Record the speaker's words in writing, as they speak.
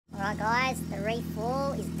Alright guys, the reef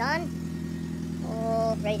wall is done.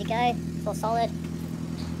 All ready to go. It's all solid.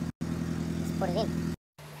 Let's put it in.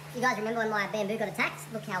 If you guys remember when my bamboo got attacked,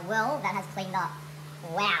 look how well that has cleaned up.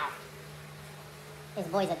 Wow. These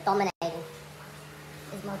boys are dominating.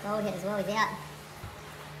 There's my gold head as well, he's out.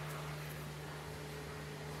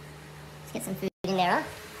 Let's get some food in there, huh?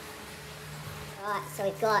 Alright, so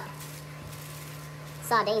we've got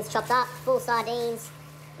sardines chopped up, full sardines.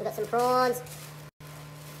 We've got some prawns.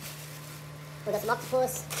 We've got some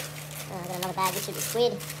octopus. I've got another bag, which should be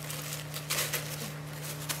squid.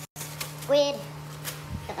 Squid.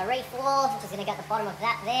 Got the reef wall, which is going to go at the bottom of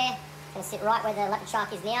that there. It's going to sit right where the leopard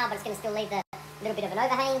shark is now, but it's going to still leave the little bit of an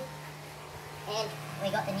overhang. And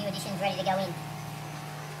we got the new additions ready to go in.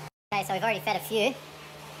 Okay, so we've already fed a few.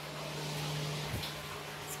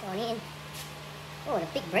 It's going in. Oh, the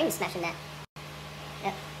big bream smashing that.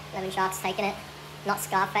 Yep, lemon shark's taking it. Not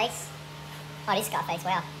Scarface. Oh, it is Scarface,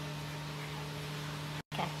 wow.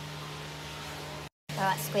 Okay.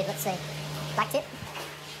 Alright, squid, let's see. Black tip.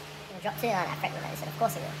 Gonna drop two? Oh no, Fred will notice it, of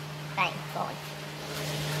course it will. Bang, gone.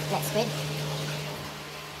 Next squid.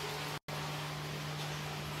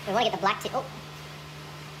 We want to get the black tip. Oh.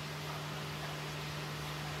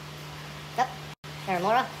 Yep.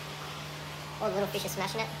 Remora. All the little fish are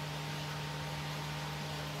smashing it.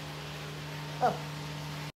 Oh.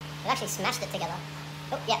 We've actually smashed it together.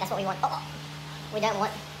 Oh, yeah, that's what we want. Oh, we don't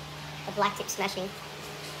want the black tip smashing.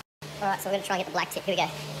 Alright, so we're going to try and get the black tip. Here we go.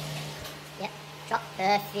 Yep, drop.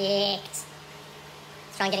 Perfect. Let's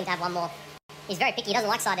try and get him to have one more. He's very picky, he doesn't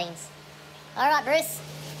like sardines. Alright, Bruce.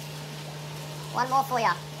 One more for you.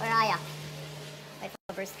 Where are you? Wait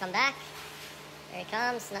for Bruce to come back. There he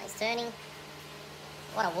comes. Now he's turning.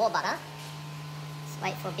 What a war butter. Just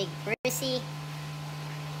wait for big Brucey.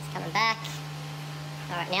 He's coming back.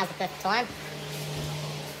 Alright, now's the perfect time.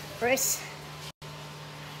 Bruce.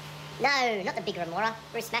 No, not the big remora.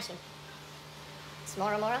 Bruce smashing. Small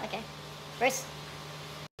remora, okay. Bruce.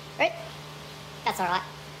 Bruce. That's alright.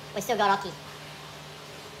 We still got Oki.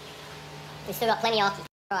 We've still got plenty of Oki.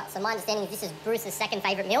 Alright, so my understanding is this is Bruce's second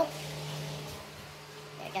favourite meal.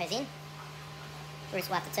 There it goes in. Bruce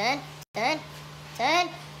will have to turn. Turn. Turn.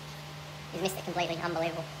 He's missed it completely.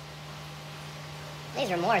 Unbelievable. These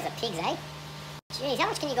remoras are pigs, eh? Jeez, how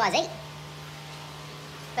much can you guys eat?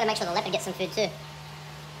 Better make sure the leopard gets some food too.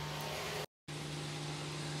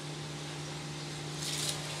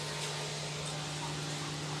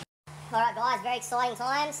 Alright guys, very exciting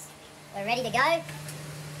times. We're ready to go.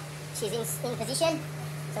 She's in position.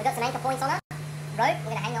 So we've got some anchor points on her. Rope,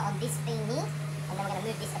 we're going to hang her on this beam here. And then we're going to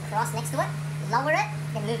move this across next to it. Lower it,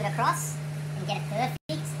 then move it across. And get it perfect.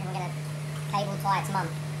 And we're going to cable tie its mum.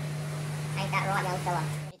 Ain't that right, young fella?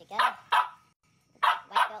 Ready to go.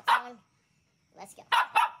 Weight belt on. Let's go.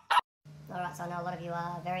 Alright, so I know a lot of you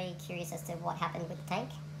are very curious as to what happened with the tank.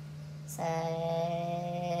 So,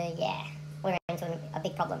 yeah. We're into a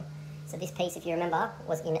big problem. So this piece, if you remember,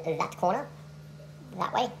 was in that corner.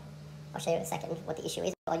 That way. I'll show you in a second what the issue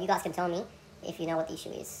is. Or you guys can tell me if you know what the issue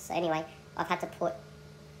is. So anyway, I've had to put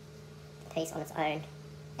the piece on its own.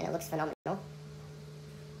 And it looks phenomenal.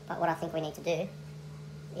 But what I think we need to do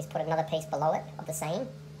is put another piece below it of the same.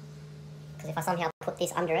 Because if I somehow put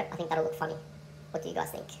this under it, I think that'll look funny. What do you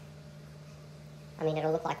guys think? I mean,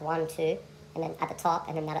 it'll look like 1, 2, and then at the top,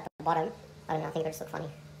 and then that at the bottom. I don't know, I think it'll just look funny.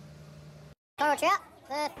 Coral trout.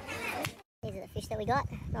 These are the fish that we got.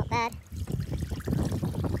 Not bad.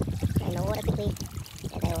 In the water quickly.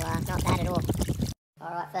 Yeah, they were not bad at all.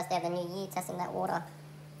 Alright, first day of the new year, testing that water.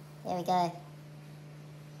 There we go.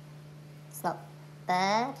 It's not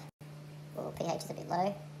bad. Oh, pH is a bit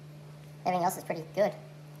low. Everything else is pretty good.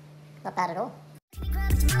 Not bad at all.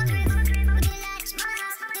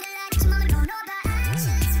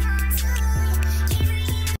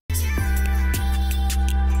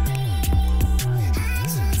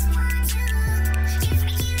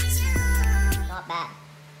 Not bad.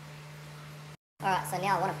 Alright, so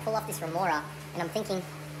now I want to pull off this remora, and I'm thinking,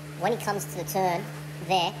 when he comes to the turn,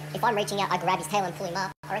 there, if I'm reaching out, I grab his tail and pull him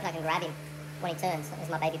up. I reckon I can grab him when he turns. There's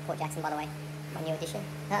my baby Port Jackson, by the way. My new addition.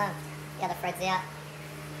 The other Fred's out.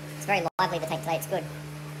 It's very lively, the tank today, it's good.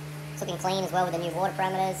 It's looking clean as well with the new water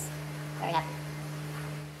parameters. Very happy.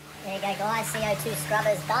 There you go guys, CO2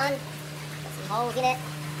 scrubber's done. Got some holes in it.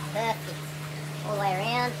 Perfect. All the way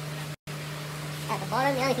around. At the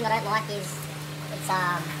bottom, the only thing I don't like is it's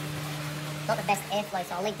not the best airflow,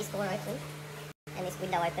 so I'll leave this door open and this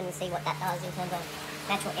window open and see what that does in terms of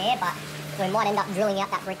natural air, but we might end up drilling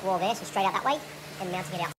out that brick wall there, so straight out that way, and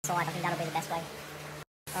mounting it outside. I think that'll be the best way.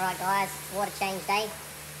 Alright guys, water change day.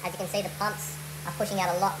 As you can see, the pumps are pushing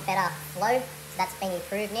out a lot better flow, so that's been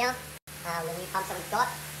improved now. The new pumps that we've got,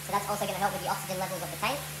 So that's also going to help with the oxygen levels of the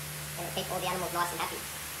tank, and it'll keep all the animals nice and happy.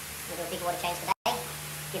 We'll do a big water change today,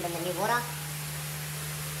 give them the new water.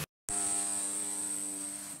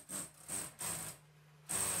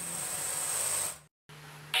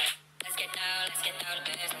 Let's get down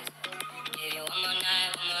to business. Give you one more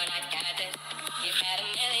night, got this. You've had a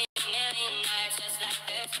million nights just like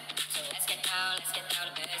this. So let's get down to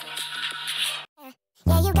business.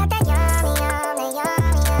 Yeah, you got that yummy, yummy,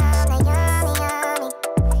 yummy, yummy, yummy, yummy.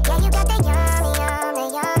 Yeah, you got that yummy, yummy,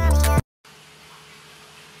 yummy, yummy.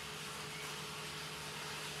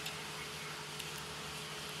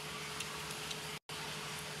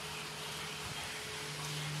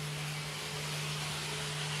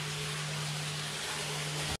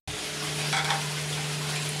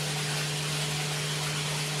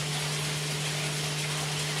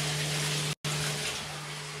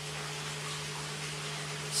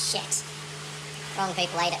 Shit. Wrong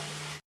people ate it.